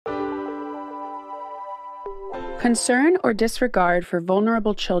Concern or disregard for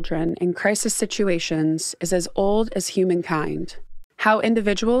vulnerable children in crisis situations is as old as humankind. How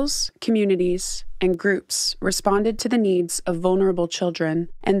individuals, communities, and groups responded to the needs of vulnerable children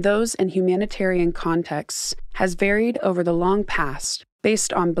and those in humanitarian contexts has varied over the long past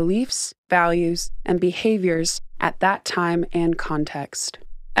based on beliefs, values, and behaviors at that time and context.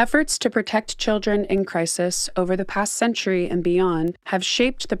 Efforts to protect children in crisis over the past century and beyond have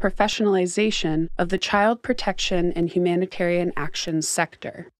shaped the professionalization of the child protection and humanitarian action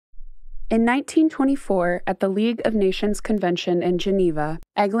sector. In 1924, at the League of Nations Convention in Geneva,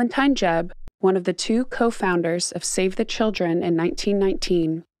 Eglantine Jebb, one of the two co-founders of Save the Children in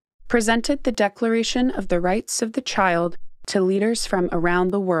 1919, presented the Declaration of the Rights of the Child to leaders from around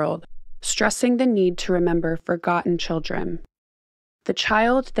the world, stressing the need to remember forgotten children. The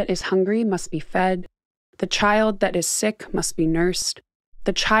child that is hungry must be fed. The child that is sick must be nursed.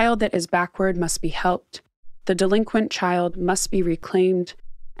 The child that is backward must be helped. The delinquent child must be reclaimed.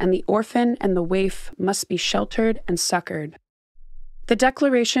 And the orphan and the waif must be sheltered and succored. The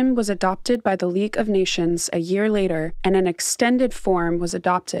Declaration was adopted by the League of Nations a year later, and an extended form was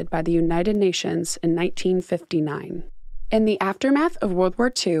adopted by the United Nations in 1959. In the aftermath of World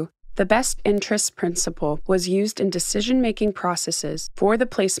War II, the best interest principle was used in decision-making processes for the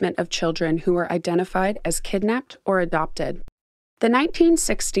placement of children who were identified as kidnapped or adopted. The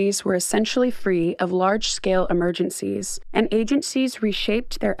 1960s were essentially free of large-scale emergencies, and agencies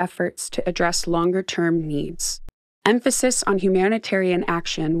reshaped their efforts to address longer-term needs. Emphasis on humanitarian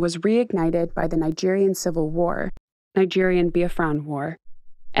action was reignited by the Nigerian Civil War, Nigerian Biafran War,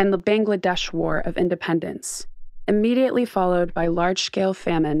 and the Bangladesh War of Independence, immediately followed by large-scale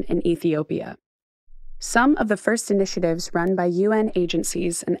famine in Ethiopia. Some of the first initiatives run by UN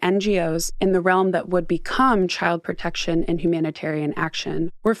agencies and NGOs in the realm that would become child protection and humanitarian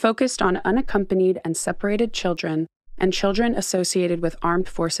action were focused on unaccompanied and separated children and children associated with armed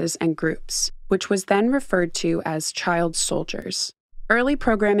forces and groups, which was then referred to as child soldiers. Early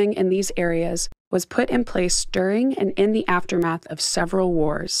programming in these areas was put in place during and in the aftermath of several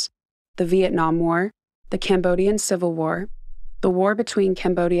wars: the Vietnam War, the Cambodian Civil War, the war between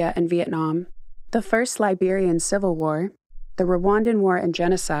Cambodia and Vietnam, the First Liberian Civil War, the Rwandan War and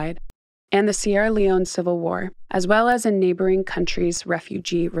Genocide, and the Sierra Leone Civil War, as well as in neighboring countries'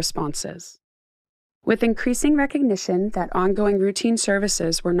 refugee responses. With increasing recognition that ongoing routine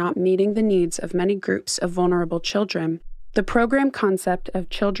services were not meeting the needs of many groups of vulnerable children, the program concept of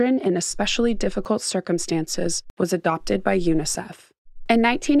children in especially difficult circumstances was adopted by UNICEF. In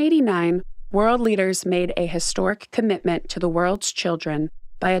 1989, world leaders made a historic commitment to the world's children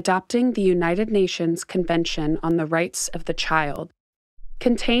by adopting the United Nations Convention on the Rights of the Child.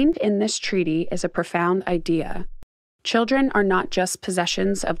 Contained in this treaty is a profound idea. Children are not just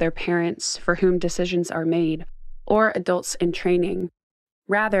possessions of their parents for whom decisions are made, or adults in training.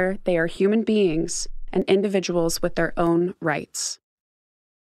 Rather, they are human beings and individuals with their own rights.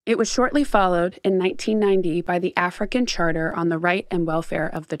 It was shortly followed in 1990 by the African Charter on the Right and Welfare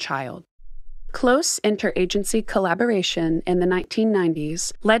of the Child. Close interagency collaboration in the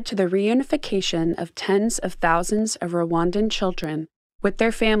 1990s led to the reunification of tens of thousands of Rwandan children with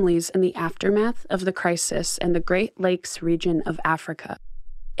their families in the aftermath of the crisis in the Great Lakes region of Africa.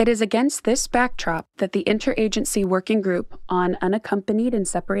 It is against this backdrop that the Interagency Working Group on Unaccompanied and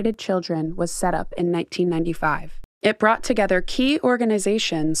Separated Children was set up in 1995. It brought together key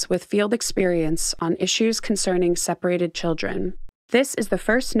organizations with field experience on issues concerning separated children. This is the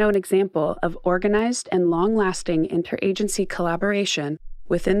first known example of organized and long-lasting interagency collaboration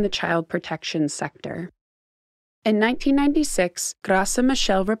within the child protection sector. In 1996,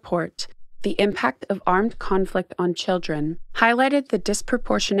 Grasa-Michel report, The Impact of Armed Conflict on Children, highlighted the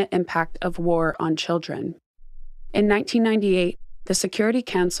disproportionate impact of war on children. In 1998, the Security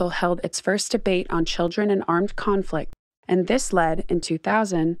Council held its first debate on children and armed conflict, and this led, in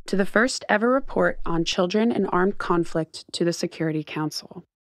 2000, to the first ever report on children and armed conflict to the Security Council.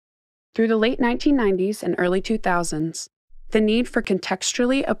 Through the late 1990s and early 2000s, the need for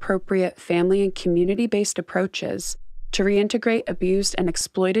contextually appropriate family and community-based approaches to reintegrate abused and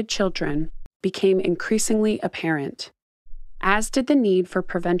exploited children became increasingly apparent, as did the need for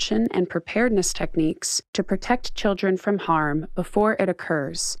prevention and preparedness techniques to protect children from harm before it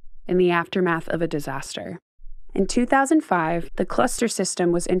occurs in the aftermath of a disaster. In 2005, the cluster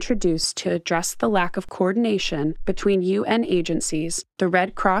system was introduced to address the lack of coordination between UN agencies, the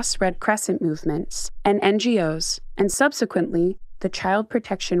Red Cross, Red Crescent movements, and NGOs, and subsequently, the Child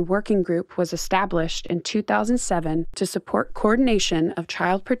Protection Working Group was established in 2007 to support coordination of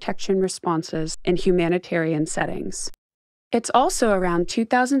child protection responses in humanitarian settings. It's also around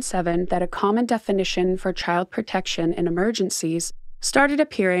 2007 that a common definition for child protection in emergencies started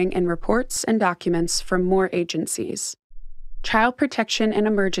appearing in reports and documents from more agencies. Child protection in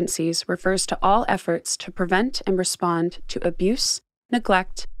emergencies refers to all efforts to prevent and respond to abuse,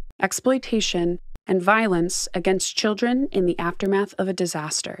 neglect, exploitation, and violence against children in the aftermath of a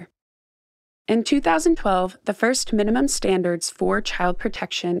disaster. In 2012, the first minimum standards for child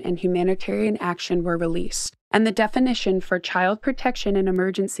protection and humanitarian action were released, and the definition for child protection in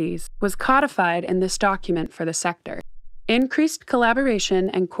emergencies was codified in this document for the sector. Increased collaboration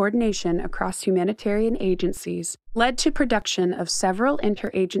and coordination across humanitarian agencies led to production of several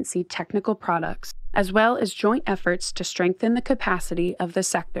interagency technical products, as well as joint efforts to strengthen the capacity of the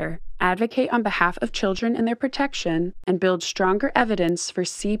sector, advocate on behalf of children and their protection, and build stronger evidence for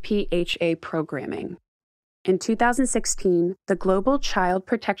CPHA programming. In 2016, the Global Child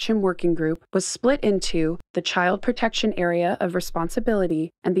Protection Working Group was split into the Child Protection Area of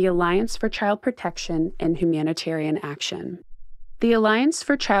Responsibility and the Alliance for Child Protection and Humanitarian Action. The Alliance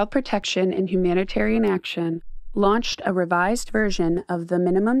for Child Protection and Humanitarian Action launched a revised version of the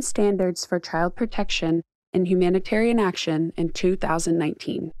Minimum Standards for Child Protection and Humanitarian Action in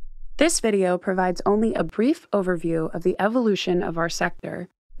 2019. This video provides only a brief overview of the evolution of our sector.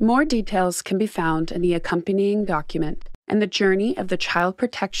 More details can be found in the accompanying document, and the journey of the child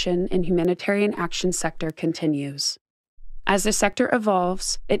protection and humanitarian action sector continues. As the sector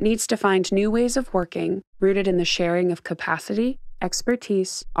evolves, it needs to find new ways of working, rooted in the sharing of capacity,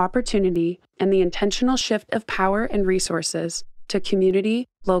 expertise, opportunity, and the intentional shift of power and resources to community,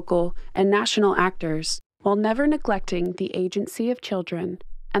 local, and national actors, while never neglecting the agency of children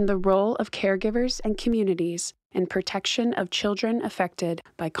and the role of caregivers and communities in protection of children affected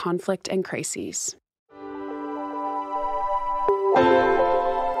by conflict and crises.